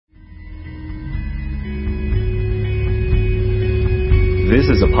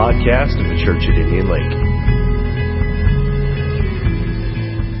This is a podcast of the Church at Indian Lake.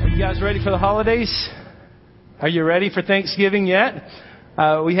 Are you guys ready for the holidays? Are you ready for Thanksgiving yet?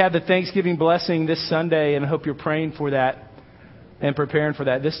 We have the Thanksgiving blessing this Sunday, and I hope you're praying for that and preparing for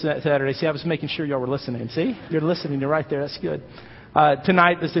that this Saturday. See, I was making sure y'all were listening. See? You're listening. You're right there. That's good.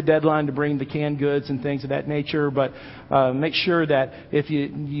 Tonight is the deadline to bring the canned goods and things of that nature, but make sure that if you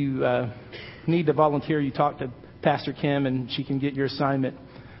need to volunteer, you talk to Pastor Kim, and she can get your assignment.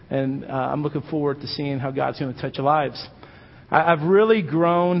 And I'm looking forward to seeing how God's going to touch your lives. I've really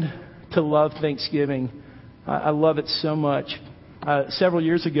grown to love Thanksgiving. I love it so much. Several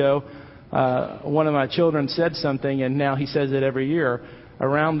years ago, one of my children said something, and now he says it every year.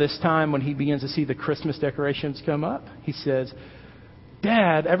 Around this time when he begins to see the Christmas decorations come up, he says,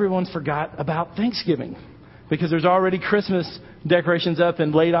 "Dad, everyone's forgot about Thanksgiving because there's already Christmas decorations up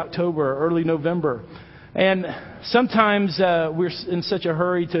in late October, early November." And sometimes we're in such a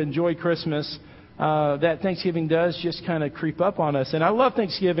hurry to enjoy Christmas that Thanksgiving does just kind of creep up on us. And I love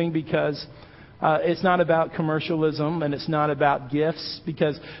Thanksgiving because it's not about commercialism and it's not about gifts,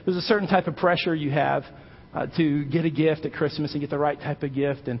 because there's a certain type of pressure you have to get a gift at Christmas and get the right type of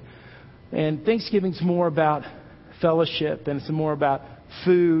gift. And Thanksgiving's more about fellowship, and it's more about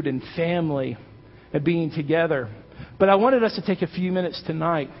food and family and being together. But I wanted us to take a few minutes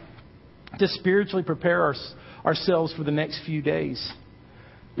tonight to spiritually prepare ourselves for the next few days,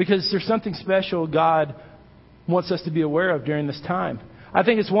 because there's something special God wants us to be aware of during this time. I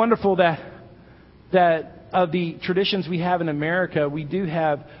think it's wonderful that of the traditions we have in America, we do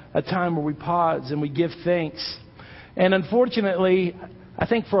have a time where we pause and we give thanks. And unfortunately, I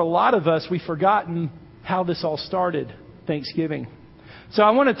think for a lot of us, we've forgotten how this all started, Thanksgiving. So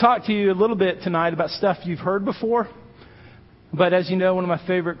I want to talk to you a little bit tonight about stuff you've heard before. But as you know, one of my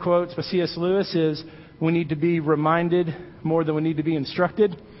favorite quotes by C.S. Lewis is, "We need to be reminded more than we need to be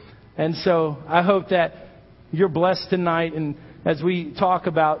instructed." And so I hope that you're blessed tonight. And as we talk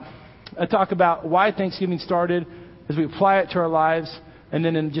about why Thanksgiving started, as we apply it to our lives, and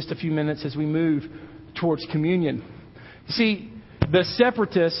then in just a few minutes as we move towards communion. You see, the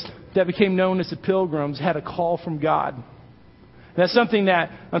separatists that became known as the Pilgrims had a call from God. That's something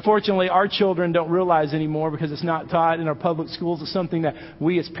that, unfortunately, our children don't realize anymore because it's not taught in our public schools. It's something that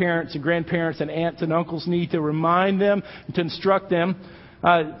we as parents and grandparents and aunts and uncles need to remind them and to instruct them,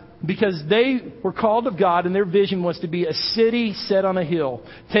 because they were called of God, and their vision was to be a city set on a hill,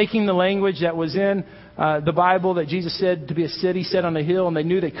 taking the language that was in the Bible that Jesus said to be a city set on a hill, and they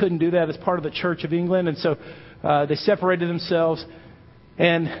knew they couldn't do that as part of the Church of England, and so they separated themselves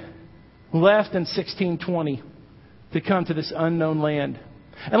and left in 1620 to come to this unknown land.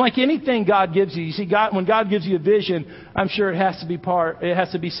 And like anything God gives you, see, when God gives you a vision, I'm sure it has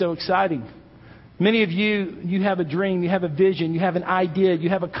to be so exciting. Many of you have a dream, you have a vision, you have an idea, you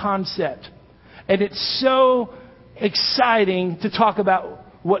have a concept. And it's so exciting to talk about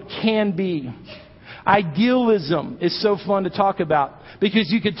what can be. Idealism is so fun to talk about, because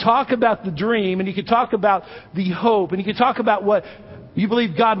you could talk about the dream, and you could talk about the hope, and you could talk about what you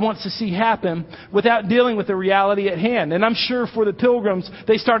believe God wants to see happen without dealing with the reality at hand. And I'm sure for the Pilgrims,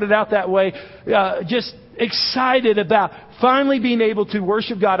 they started out that way, just excited about finally being able to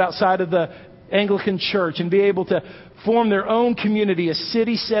worship God outside of the Anglican Church and be able to form their own community, a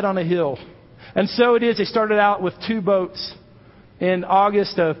city set on a hill. And so it is, they started out with 2 boats in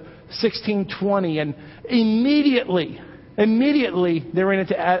August of 1620, and immediately they ran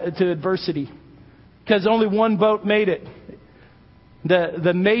into adversity, because only one boat made it.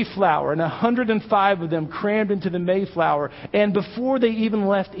 The Mayflower, and 105 of them crammed into the Mayflower. And before they even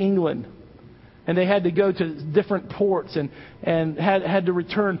left England, and they had to go to different ports and had to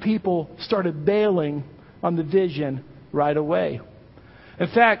return, people started bailing on the vision right away. In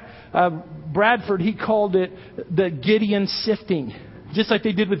fact, Bradford, he called it the Gideon sifting, just like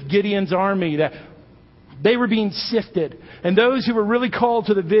they did with Gideon's army, that they were being sifted. And those who were really called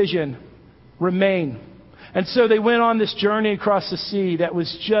to the vision remained. And so they went on this journey across the sea that was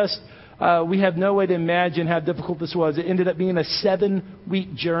just, we have no way to imagine how difficult this was. It ended up being a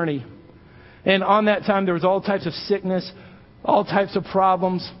 7-week journey. And on that time, there was all types of sickness, all types of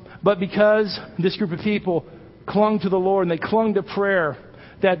problems. But because this group of people clung to the Lord and they clung to prayer,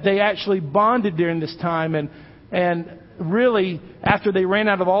 that they actually bonded during this time. And really, after they ran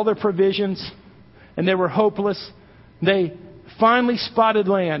out of all their provisions and they were hopeless, they finally spotted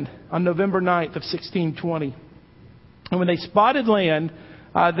land on November 9th of 1620. And when they spotted land,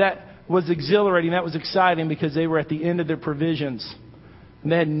 that was exhilarating, that was exciting, because they were at the end of their provisions.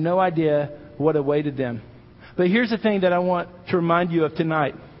 And they had no idea what awaited them. But here's the thing that I want to remind you of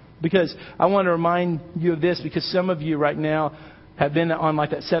tonight, because I want to remind you of this, because some of you right now have been on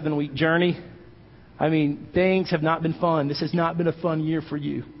like that 7-week journey. I mean, things have not been fun. This has not been a fun year for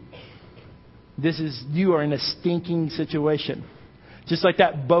you. You are in a stinking situation. Just like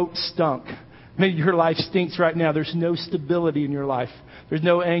that boat stunk. Maybe your life stinks right now. There's no stability in your life. There's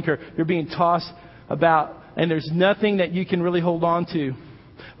no anchor. You're being tossed about, and there's nothing that you can really hold on to.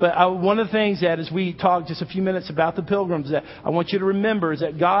 But one of the things that, as we talk just a few minutes about the Pilgrims, that I want you to remember is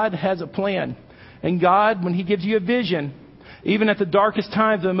that God has a plan. And God, when He gives you a vision, even at the darkest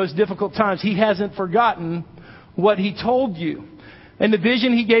times, the most difficult times, He hasn't forgotten what He told you. And the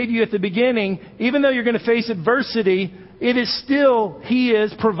vision He gave you at the beginning, even though you're going to face adversity, it is still, He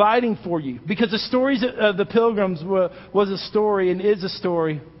is providing for you. Because the stories of the Pilgrims was a story and is a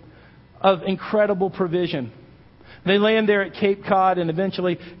story of incredible provision. They landed there at Cape Cod and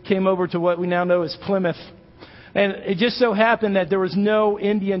eventually came over to what we now know as Plymouth. And it just so happened that there was no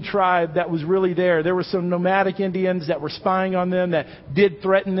Indian tribe that was really there. There were some nomadic Indians that were spying on them, that did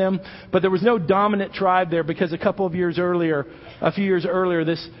threaten them. But there was no dominant tribe there because a few years earlier,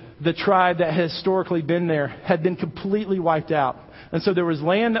 the tribe that had historically been there had been completely wiped out. And so there was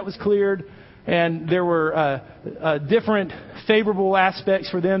land that was cleared, and there were different favorable aspects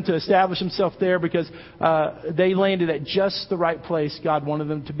for them to establish themselves there because they landed at just the right place God wanted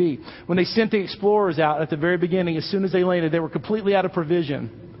them to be. When they sent the explorers out at the very beginning, as soon as they landed, they were completely out of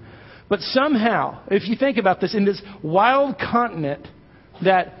provision. But somehow, if you think about this, in this wild continent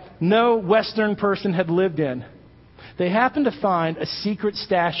that no Western person had lived in, they happened to find a secret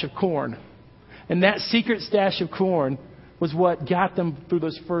stash of corn. And that secret stash of corn was what got them through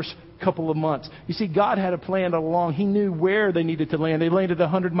those first couple of months. You see, God had a plan all along. He knew where they needed to land. They landed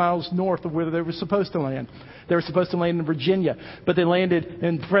 100 miles north of where they were supposed to land. They were supposed to land in Virginia, but they landed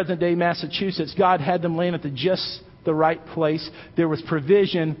in present-day Massachusetts. God had them land at just the right place. There was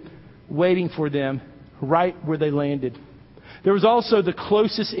provision waiting for them right where they landed. There was also the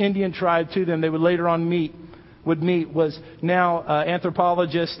closest Indian tribe to them they would later on meet was now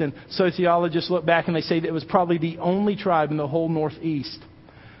anthropologists and sociologists look back and they say that it was probably the only tribe in the whole Northeast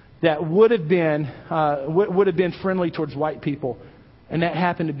that would have been friendly towards white people. And that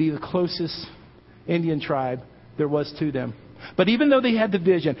happened to be the closest Indian tribe there was to them. But even though they had the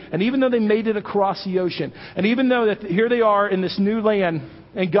vision, and even though they made it across the ocean, and even though that here they are in this new land,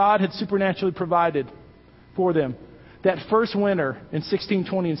 and God had supernaturally provided for them, that first winter in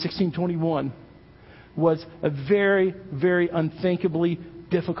 1620 and 1621 was a very, very unthinkably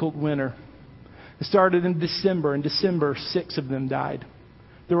difficult winter. It started in December. In December, 6 of them died.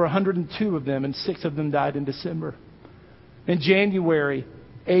 There were 102 of them, and 6 of them died in December. In January,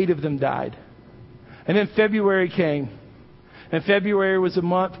 8 of them died. And then February came. And February was a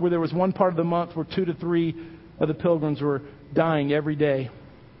month where there was one part of the month where 2 to 3 of the Pilgrims were dying every day.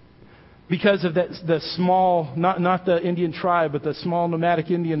 Because of that, the small, not the Indian tribe, but the small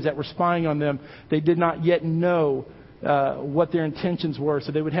nomadic Indians that were spying on them, they did not yet know what their intentions were.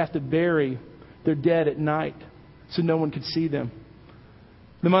 So they would have to bury their dead at night so no one could see them.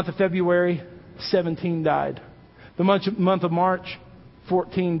 The month of February, 17 died. The month of March,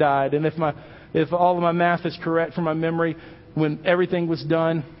 14 died. And if all of my math is correct from my memory, when everything was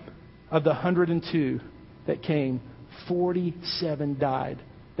done, of the 102 that came, 47 died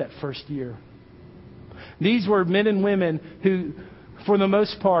that first year. These were men and women who, for the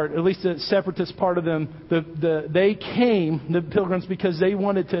most part, at least the separatist part of them, they came, the Pilgrims, because they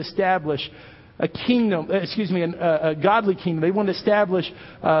wanted to establish a kingdom, a godly kingdom. They wanted to establish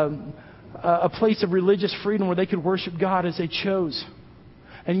a place of religious freedom where they could worship God as they chose.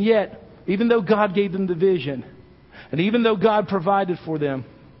 And yet, even though God gave them the vision, and even though God provided for them,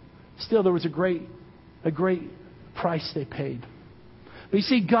 still there was a great price they paid. But you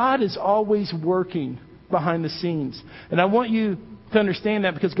see, God is always working behind the scenes. And I want you to understand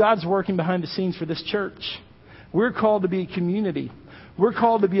that because God's working behind the scenes for this church. We're called to be a community. We're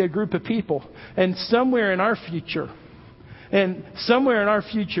called to be a group of people. And somewhere in our future,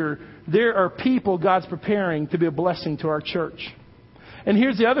 there are people God's preparing to be a blessing to our church. And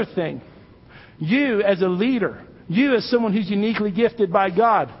here's the other thing. You as a leader, you as someone who's uniquely gifted by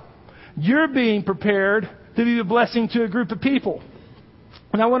God, you're being prepared to be a blessing to a group of people.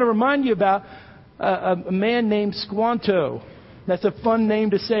 And I want to remind you about a man named Squanto. That's a fun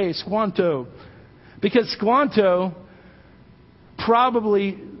name to say, Squanto. Because Squanto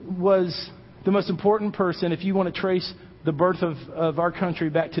probably was the most important person, if you want to trace the birth of our country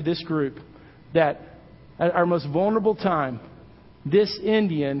back to this group, that at our most vulnerable time, this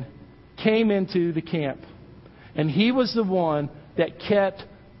Indian came into the camp. And he was the one that kept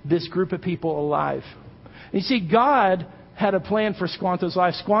this group of people alive. And you see, God had a plan for Squanto's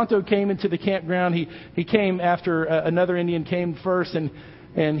life. Squanto came into the campground. He came after another Indian came first,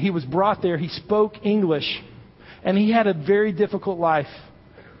 and he was brought there. He spoke English, and he had a very difficult life.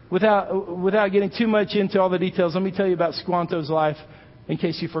 Without getting too much into all the details, let me tell you about Squanto's life in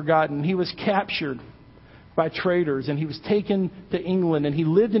case you've forgotten. He was captured by traders, and he was taken to England, and he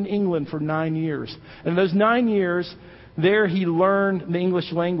lived in England for 9 years. And in those 9 years, there he learned the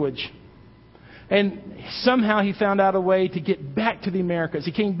English language. And somehow he found out a way to get back to the Americas.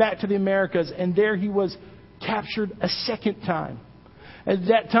 He came back to the Americas, and there he was captured a second time. At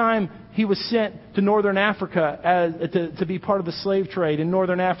that time, he was sent to Northern Africa to be part of the slave trade. In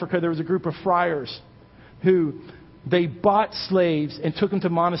Northern Africa, there was a group of friars who they bought slaves and took them to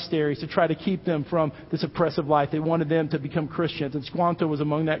monasteries to try to keep them from this oppressive life. They wanted them to become Christians, and Squanto was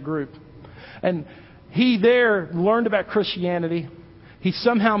among that group. And he there learned about Christianity. He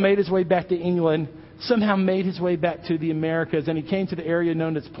somehow made his way back to England, somehow made his way back to the Americas, and he came to the area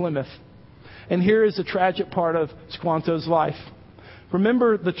known as Plymouth. And here is the tragic part of Squanto's life.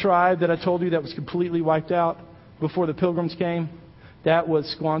 Remember the tribe that I told you that was completely wiped out before the Pilgrims came? That was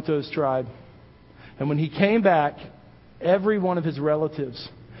Squanto's tribe. And when he came back, every one of his relatives,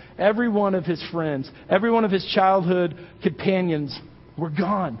 every one of his friends, every one of his childhood companions were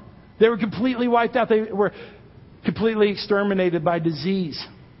gone. They were completely wiped out. They were completely exterminated by disease.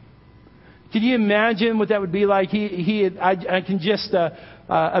 Can you imagine what that would be like? I can just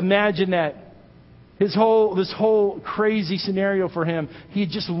imagine that. This whole crazy scenario for him. He had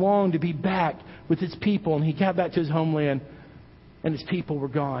just longed to be back with his people, and he got back to his homeland, and his people were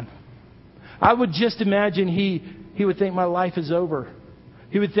gone. I would just imagine he would think, my life is over.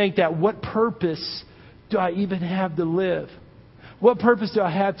 He would think that, what purpose do I even have to live? What purpose do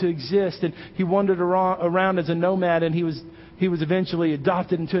I have to exist? And he wandered around as a nomad, and he was eventually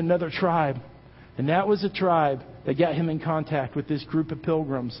adopted into another tribe. And that was a tribe that got him in contact with this group of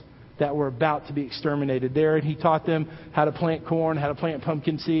pilgrims that were about to be exterminated there. And he taught them how to plant corn, how to plant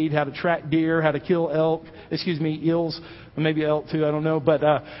pumpkin seed, how to track deer, how to kill eels, or maybe elk too, I don't know.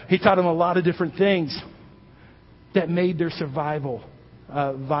 But he taught them a lot of different things that made their survival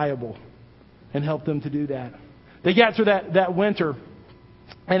viable and helped them to do that. They got through that winter.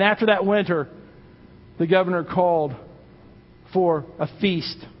 And after that winter, the governor called for a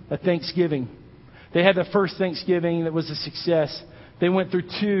feast, a Thanksgiving. They had the first Thanksgiving that was a success. They went through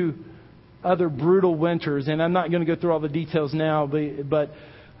 2 other brutal winters, and I'm not going to go through all the details now, but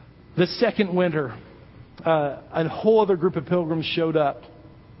the second winter, a whole other group of pilgrims showed up.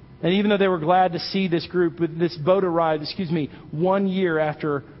 And even though they were glad to see this group, this boat arrived, 1 year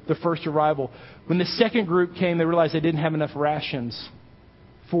after the first arrival. When the second group came, they realized they didn't have enough rations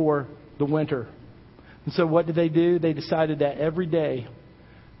for the winter. And so what did they do? They decided that every day,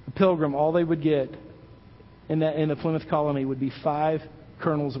 a pilgrim, all they would get in the Plymouth colony would be 5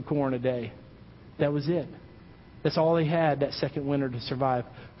 kernels of corn a day. That was it. That's all they had that second winter to survive.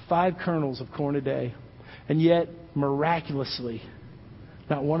 5 kernels of corn a day. And yet, miraculously,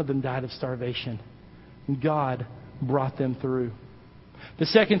 not one of them died of starvation. And God brought them through. The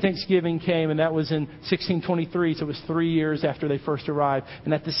second Thanksgiving came, and that was in 1623, so it was 3 years after they first arrived.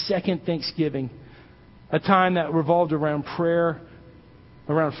 And at the second Thanksgiving, a time that revolved around prayer,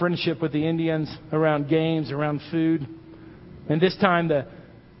 around friendship with the Indians, around games, around food. And this time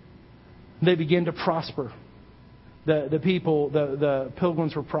they began to prosper. The people, the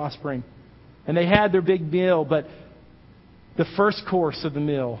pilgrims were prospering. And they had their big meal, but the first course of the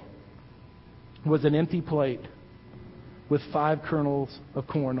meal was an empty plate with 5 kernels of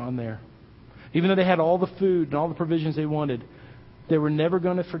corn on there. Even though they had all the food and all the provisions they wanted, they were never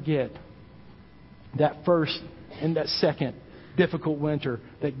going to forget that first and that second difficult winter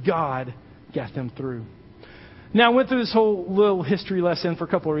that God got them through. Now, I went through this whole little history lesson for a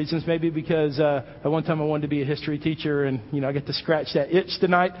couple of reasons. Maybe because at one time I wanted to be a history teacher, and I get to scratch that itch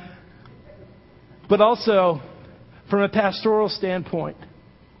tonight. But also from a pastoral standpoint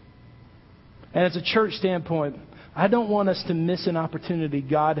and as a church standpoint, I don't want us to miss an opportunity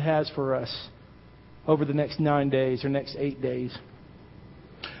God has for us over the next 9 days or next 8 days.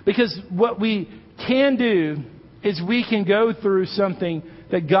 Because what we can do is we can go through something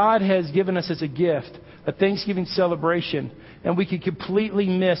that God has given us as a gift, a Thanksgiving celebration, and we can completely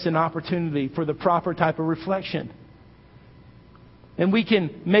miss an opportunity for the proper type of reflection. And we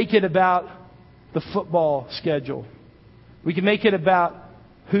can make it about the football schedule. We can make it about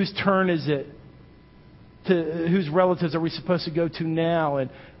whose turn is it, to whose relatives are we supposed to go to now,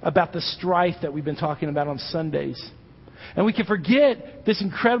 and about the strife that we've been talking about on Sundays. And we can forget this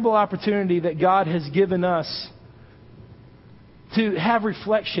incredible opportunity that God has given us to have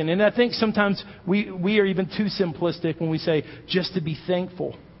reflection. And I think sometimes we are even too simplistic when we say just to be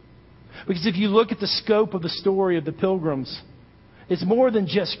thankful. Because if you look at the scope of the story of the Pilgrims, it's more than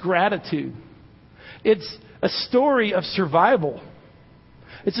just gratitude. It's a story of survival.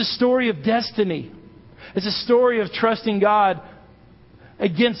 It's a story of destiny. It's a story of trusting God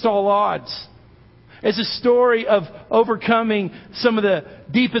against all odds. It's a story of overcoming some of the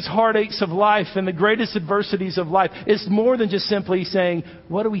deepest heartaches of life and the greatest adversities of life. It's more than just simply saying,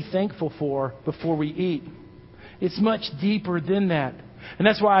 what are we thankful for before we eat? It's much deeper than that. And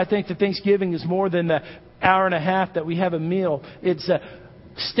that's why I think that Thanksgiving is more than the hour and a half that we have a meal. It's a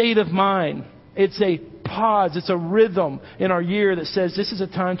state of mind. It's a pause. It's a rhythm in our year that says this is a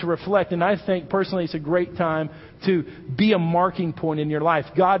time to reflect. And I think personally it's a great time to be a marking point in your life.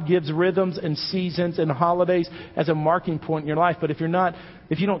 God gives rhythms and seasons and holidays as a marking point in your life. But if you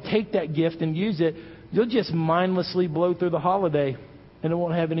don't take that gift and use it, you'll just mindlessly blow through the holiday and it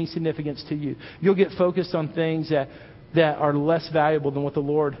won't have any significance to you. You'll get focused on things that are less valuable than what the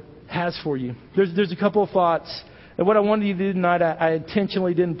Lord has for you. There's a couple of thoughts. And what I wanted you to do tonight, I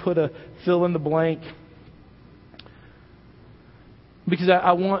intentionally didn't put a fill in the blank. Because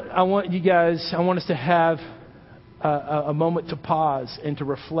I want you guys, I want us to have a moment to pause and to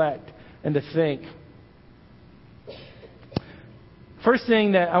reflect and to think. First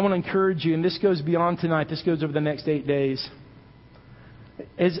thing that I want to encourage you, and this goes beyond tonight, this goes over the next 8 days,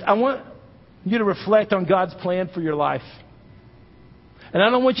 is I want you to reflect on God's plan for your life. And I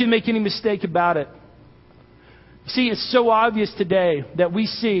don't want you to make any mistake about it. See, it's so obvious today that we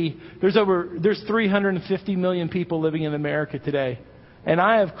see there's 350 million people living in America today. And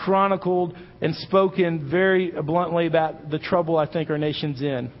I have chronicled and spoken very bluntly about the trouble I think our nation's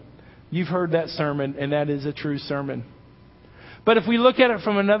in. You've heard that sermon, and that is a true sermon. But if we look at it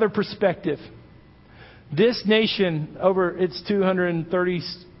from another perspective, this nation, over its 230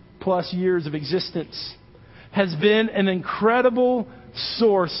 plus years of existence, has been an incredible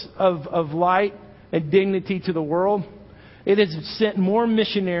source of light and dignity to the world. It has sent more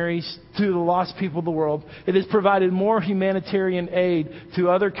missionaries to the lost people of the world. It has provided more humanitarian aid to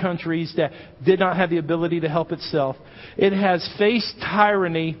other countries that did not have the ability to help itself. It has faced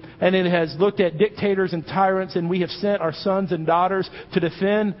tyranny, and it has looked at dictators and tyrants, and we have sent our sons and daughters to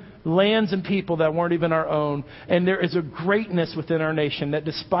defend lands and people that weren't even our own. And there is a greatness within our nation that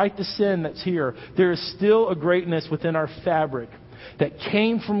despite the sin that's here, there is still a greatness within our fabric that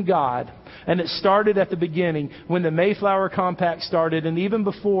came from God. And it started at the beginning when the Mayflower Compact started. And even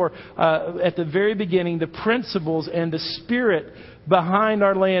before, at the very beginning, the principles and the spirit behind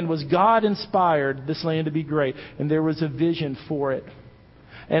our land was God inspired this land to be great. And there was a vision for it.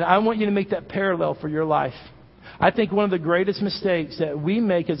 And I want you to make that parallel for your life. I think one of the greatest mistakes that we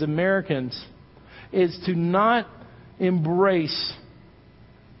make as Americans is to not embrace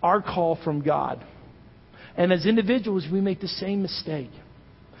our call from God. And as individuals, we make the same mistake.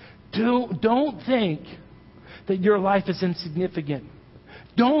 Don't think that your life is insignificant.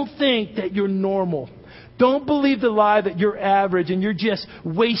 Don't think that you're normal. Don't believe the lie that you're average and you're just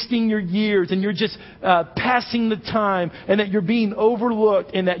wasting your years and you're just passing the time and that you're being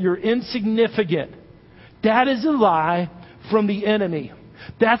overlooked and that you're insignificant. That is a lie from the enemy.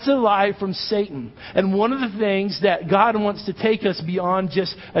 That's a lie from Satan. And one of the things that God wants to take us beyond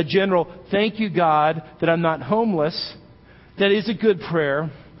just a general, thank you, God, that I'm not homeless. That is a good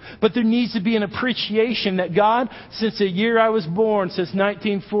prayer. But there needs to be an appreciation that God, since the year I was born, since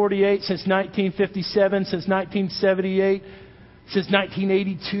 1948, since 1957, since 1978, since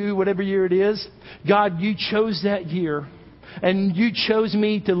 1982, whatever year it is, God, you chose that year. And you chose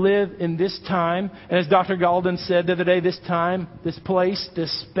me to live in this time. And as Dr. Galden said the other day, this time, this place,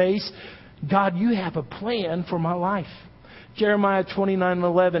 this space, God, you have a plan for my life. Jeremiah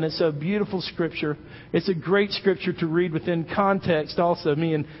 29:11 is a beautiful scripture. It's a great scripture to read within context also.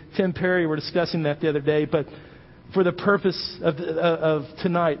 Me and Tim Perry were discussing that the other day. But for the purpose of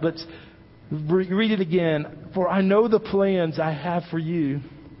tonight, let's read it again. For I know the plans I have for you,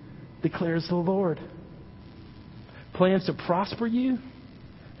 declares the Lord. Plans to prosper you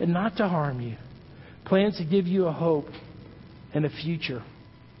and not to harm you. Plans to give you a hope and a future.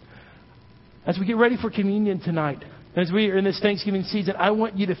 As we get ready for communion tonight, as we are in this Thanksgiving season, I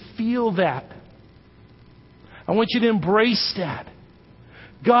want you to feel that. I want you to embrace that.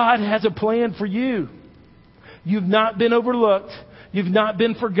 God has a plan for you. You've not been overlooked. You've not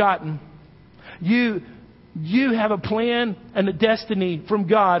been forgotten. You have a plan and a destiny from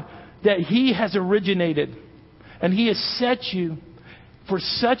God that He has originated. And He has set you for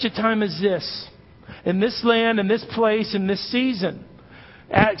such a time as this, in this land, in this place, in this season.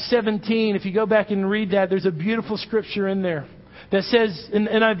 Acts 17, if you go back and read that, there's a beautiful scripture in there that says in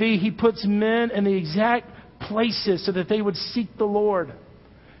NIV, He puts men in the exact places so that they would seek the Lord.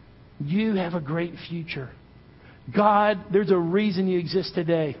 You have a great future. God, there's a reason you exist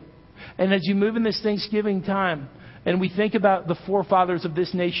today. And as you move in this Thanksgiving time, and we think about the forefathers of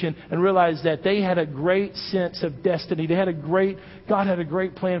this nation and realize that they had a great sense of destiny. God had a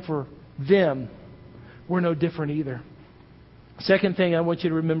great plan for them. We're no different either. Second thing I want you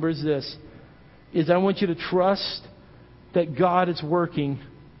to remember is this, is I want you to trust that God is working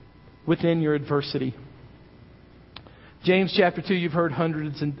within your adversity. James chapter 2, you've heard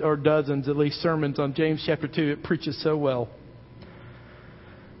hundreds or dozens at least sermons on James chapter 2. It preaches so well.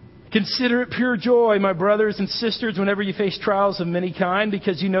 Consider it pure joy, my brothers and sisters, whenever you face trials of many kind,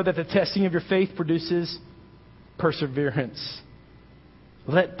 because you know that the testing of your faith produces perseverance.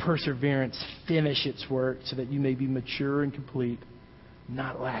 Let perseverance finish its work so that you may be mature and complete,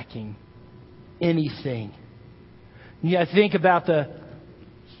 not lacking anything. Yeah, think about the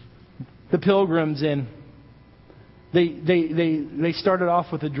Pilgrims, and they started off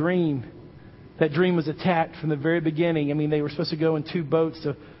with a dream. That dream was attacked from the very beginning. I mean, they were supposed to go in 2 boats.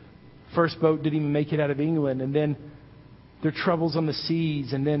 The first boat didn't even make it out of England. And then their troubles on the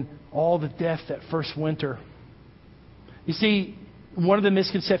seas. And then all the death that first winter. You see, one of the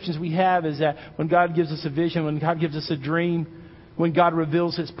misconceptions we have is that when God gives us a vision, when God gives us a dream, when God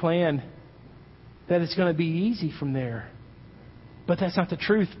reveals His plan, that it's going to be easy from there. But that's not the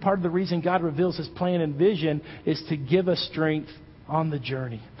truth. Part of the reason God reveals His plan and vision is to give us strength on the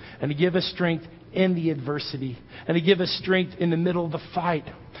journey. And to give us strength in the adversity. And to give us strength in the middle of the fight.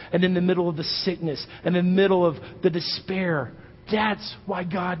 And in the middle of the sickness. And in the middle of the despair. That's why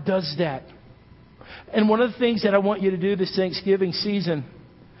God does that. And one of the things that I want you to do this Thanksgiving season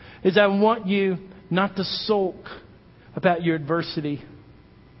is I want you not to sulk about your adversity.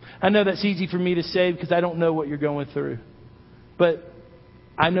 I know that's easy for me to say because I don't know what you're going through. But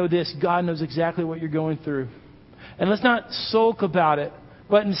I know this, God knows exactly what you're going through. And let's not sulk about it,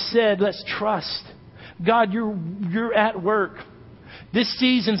 but instead let's trust. God, you're at work. This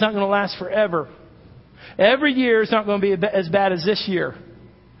season's not going to last forever. Every year is not going to be as bad as this year.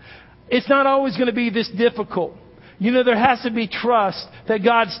 It's not always going to be this difficult. You know, there has to be trust that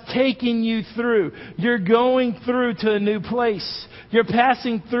God's taking you through. You're going through to a new place. You're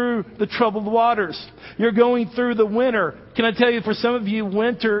passing through the troubled waters. You're going through the winter. Can I tell you, for some of you,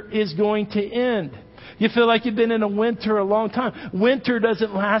 winter is going to end. You feel like you've been in a winter a long time. Winter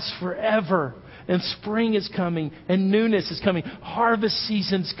doesn't last forever. And spring is coming. And newness is coming. Harvest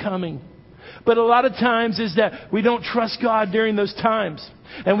season's coming. But a lot of times is that we don't trust God during those times.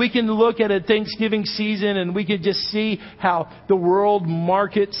 And we can look at a Thanksgiving season and we can just see how the world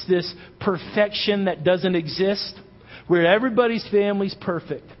markets this perfection that doesn't exist. Where everybody's family's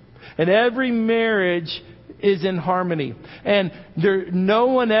perfect. And every marriage is in harmony. And no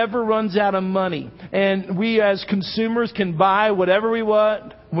one ever runs out of money. And we as consumers can buy whatever we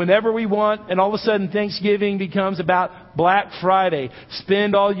want, whenever we want. And all of a sudden Thanksgiving becomes about Black Friday.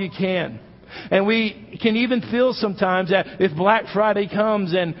 Spend all you can. And we can even feel sometimes that if Black Friday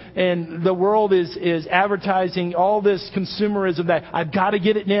comes and the world is advertising all this consumerism that I've got to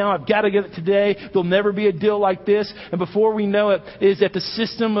get it now, I've got to get it today, there'll never be a deal like this. And before we know it, is that the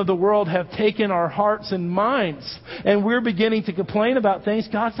system of the world have taken our hearts and minds. And we're beginning to complain about things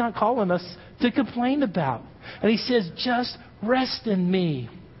God's not calling us to complain about. And He says, just rest in me.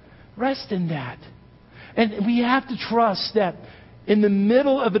 Rest in that. And we have to trust that in the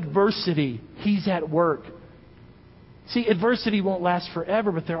middle of adversity, He's at work. See, adversity won't last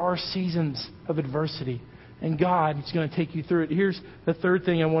forever, but there are seasons of adversity. And God is going to take you through it. Here's the third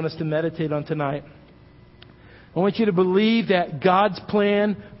thing I want us to meditate on tonight. I want you to believe that God's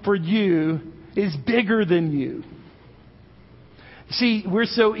plan for you is bigger than you. See, we're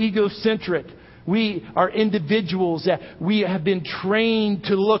so egocentric. We are individuals that we have been trained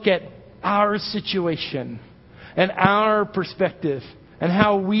to look at our situation and our perspective and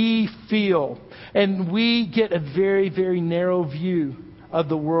how we feel. And we get a very, very narrow view of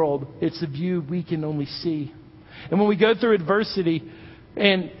the world. It's a view we can only see. And when we go through adversity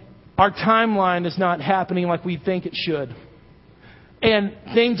and our timeline is not happening like we think it should, and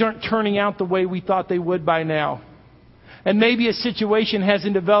things aren't turning out the way we thought they would by now, and maybe a situation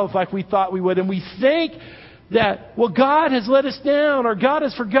hasn't developed like we thought we would, and we think that, well, God has let us down, or God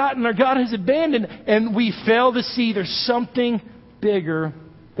has forgotten, or God has abandoned, and we fail to see there's something bigger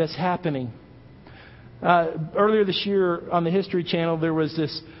that's happening. Earlier this year on the History Channel, there was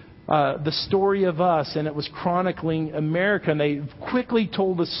this The Story of Us, and it was chronicling America, and they quickly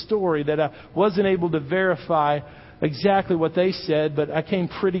told a story that I wasn't able to verify exactly what they said, but I came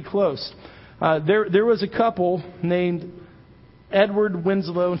pretty close. There was a couple named Edward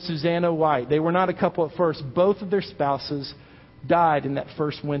Winslow and Susanna White. They were not a couple at first. Both of their spouses died in that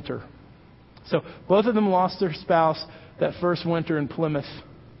first winter. So both of them lost their spouse that first winter in Plymouth.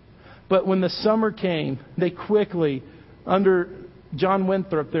 But when the summer came, they quickly, under John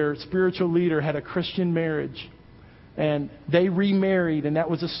Winthrop, their spiritual leader, had a Christian marriage. And they remarried, and that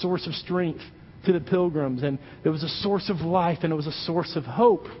was a source of strength to the Pilgrims. And it was a source of life, and it was a source of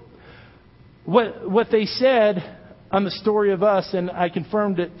hope. What they said on the story of us, and I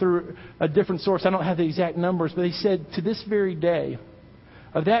confirmed it through a different source, I don't have the exact numbers, but they said to this very day,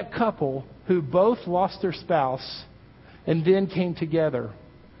 of that couple who both lost their spouse and then came together,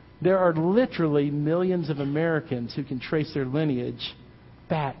 there are literally millions of Americans who can trace their lineage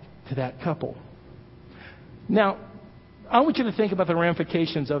back to that couple. Now, I want you to think about the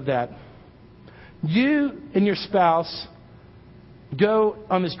ramifications of that. You and your spouse go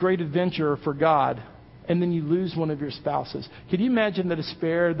on this great adventure for God, and then you lose one of your spouses. Could you imagine the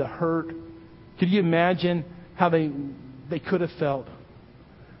despair, the hurt? Could you imagine how they could have felt?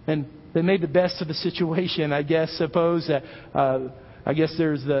 And they made the best of the situation. I guess there's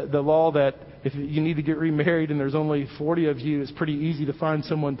the law that if you need to get remarried and there's only 40 of you, it's pretty easy to find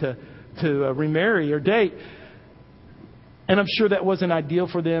someone to remarry or date. And I'm sure that wasn't ideal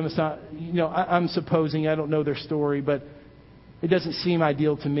for them. It's not, I'm supposing, I don't know their story, but it doesn't seem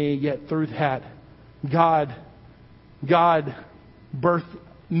ideal to me. Yet through that, God birthed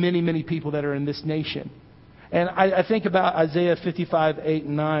many, many people that are in this nation. And I think about Isaiah 55, 8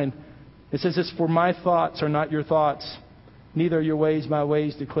 and 9. It says this, "For my thoughts are not your thoughts, neither are your ways my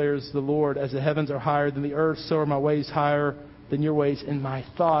ways, declares the Lord. As the heavens are higher than the earth, so are my ways higher than your ways, and my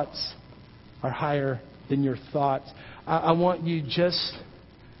thoughts are higher than your thoughts." I want you just,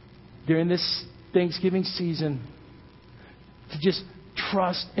 during this Thanksgiving season, to just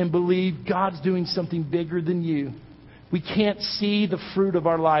trust and believe God's doing something bigger than you. We can't see the fruit of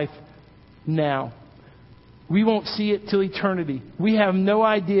our life now. We won't see it till eternity. We have no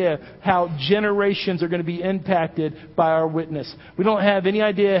idea how generations are going to be impacted by our witness. We don't have any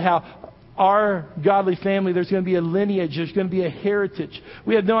idea how our godly family, there's going to be a lineage, there's going to be a heritage.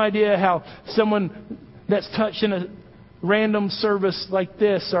 We have no idea how someone that's touched in a random service like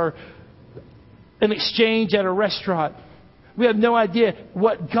this or an exchange at a restaurant. We have no idea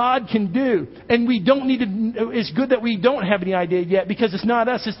what God can do. And we don't need to, it's good that we don't have any idea yet, because it's not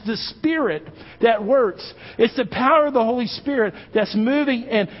us, it's the Spirit that works. It's the power of the Holy Spirit that's moving,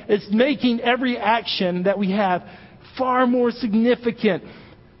 and it's making every action that we have far more significant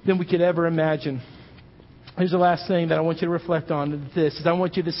than we could ever imagine. Here's the last thing that I want you to reflect on. This is I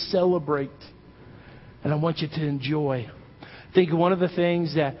want you to celebrate, and I want you to enjoy. I think one of the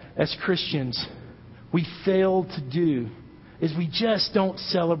things that as Christians we fail to do is we just don't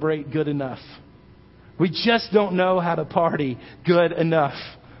celebrate good enough. We just don't know how to party good enough.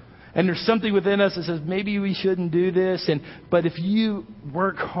 And there's something within us that says maybe we shouldn't do this. But if you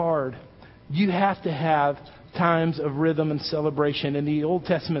work hard, you have to have times of rhythm and celebration. And the Old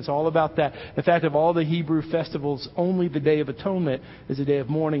Testament's all about that. In fact, of all the Hebrew festivals, only the Day of Atonement is a day of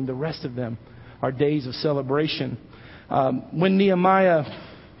mourning. The rest of them are days of celebration. When Nehemiah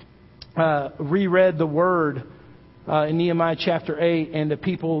reread the Word in Nehemiah chapter 8, and the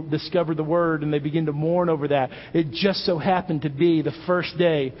people discovered the Word and they began to mourn over that, it just so happened to be the first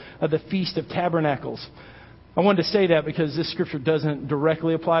day of the Feast of Tabernacles. I wanted to say that because this scripture doesn't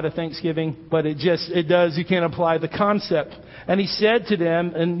directly apply to Thanksgiving, but it does. You can apply the concept. And he said to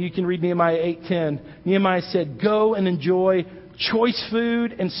them, and you can read Nehemiah 8:10. Nehemiah said, "Go and enjoy choice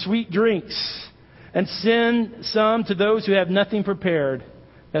food and sweet drinks, and send some to those who have nothing prepared."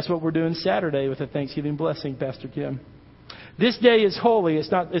 That's what we're doing Saturday with a Thanksgiving blessing, Pastor Kim. This day is holy. It's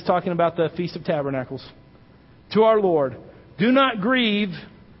talking about the Feast of Tabernacles. To our Lord. Do not grieve,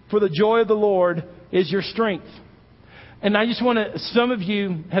 for the joy of the Lord is your strength. And I just want to, some of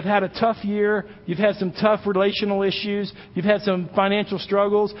you have had a tough year. You've had some tough relational issues. You've had some financial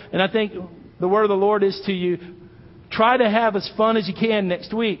struggles. And I think the word of the Lord is to you, try to have as fun as you can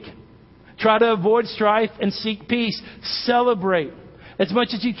next week. Try to avoid strife and seek peace. Celebrate as much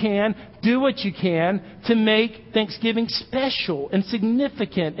as you can. Do what you can to make Thanksgiving special and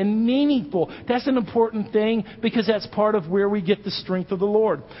significant and meaningful. That's an important thing, because that's part of where we get the strength of the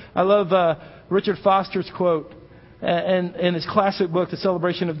Lord. I love Richard Foster's quote in his classic book, The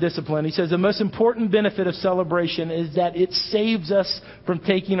Celebration of Discipline. He says, "The most important benefit of celebration is that it saves us from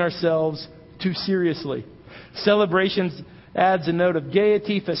taking ourselves too seriously. Celebrations adds a note of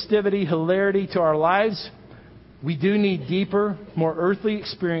gaiety, festivity, hilarity to our lives. We do need deeper, more earthly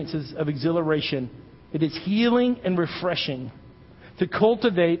experiences of exhilaration. It is healing and refreshing to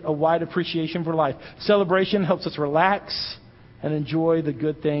cultivate a wide appreciation for life. Celebration helps us relax and enjoy the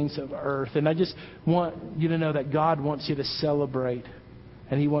good things of earth. And I just want you to know that God wants you to celebrate,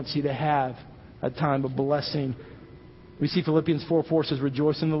 and He wants you to have a time of blessing. We see Philippians 4:4 says,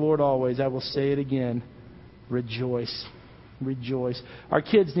 rejoice in the Lord always. I will say it again. Rejoice. Rejoice. Our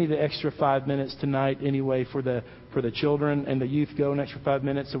kids need an extra 5 minutes tonight anyway for the children, and the youth go an extra 5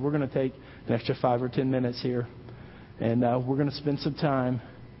 minutes. So we're going to take an extra 5 or 10 minutes here. And we're going to spend some time.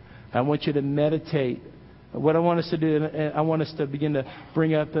 I want you to meditate. What I want us to do, and I want us to begin to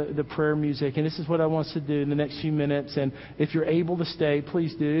bring up the prayer music. And this is what I want us to do in the next few minutes. And if you're able to stay,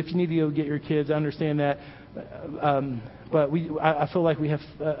 please do. If you need to go get your kids, I understand that. But I feel like we have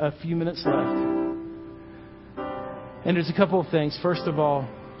a few minutes left. And there's a couple of things. First of all,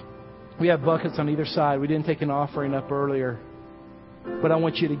 we have buckets on either side. We didn't take an offering up earlier. But I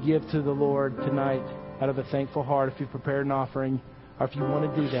want you to give to the Lord tonight out of a thankful heart if you've prepared an offering, or if you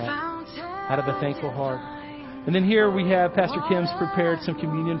want to do that out of a thankful heart. And then here we have Pastor Kim's prepared some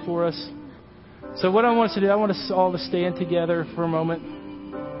communion for us. So what I want us to do, I want us all to stand together for a moment.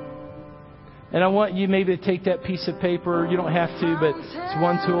 And I want you maybe to take that piece of paper. You don't have to, but it's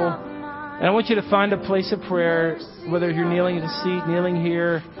one tool. And I want you to find a place of prayer, whether you're kneeling in a seat, kneeling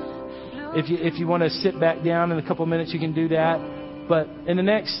here. If you want to sit back down in a couple of minutes, you can do that. But in the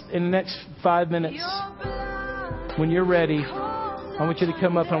next 5 minutes, when you're ready, I want you to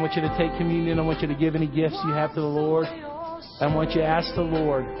come up. I want you to take communion. I want you to give any gifts you have to the Lord. I want you to ask the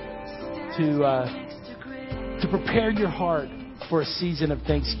Lord to prepare your heart for a season of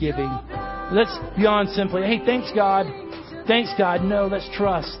Thanksgiving. Let's beyond simply, hey, thanks God. Thanks God. No, let's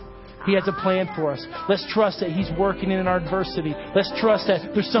trust. He has a plan for us. Let's trust that He's working in our adversity. Let's trust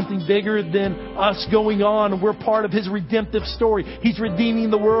that there's something bigger than us going on, and we're part of His redemptive story. He's redeeming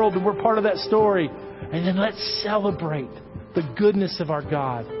the world, and we're part of that story. And then let's celebrate the goodness of our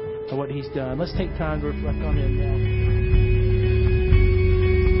God and what He's done. Let's take time to reflect on Him now.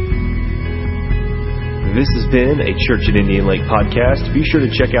 This has been a Church at Indian Lake podcast. Be sure to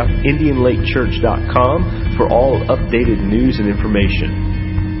check out IndianLakeChurch.com for all updated news and information.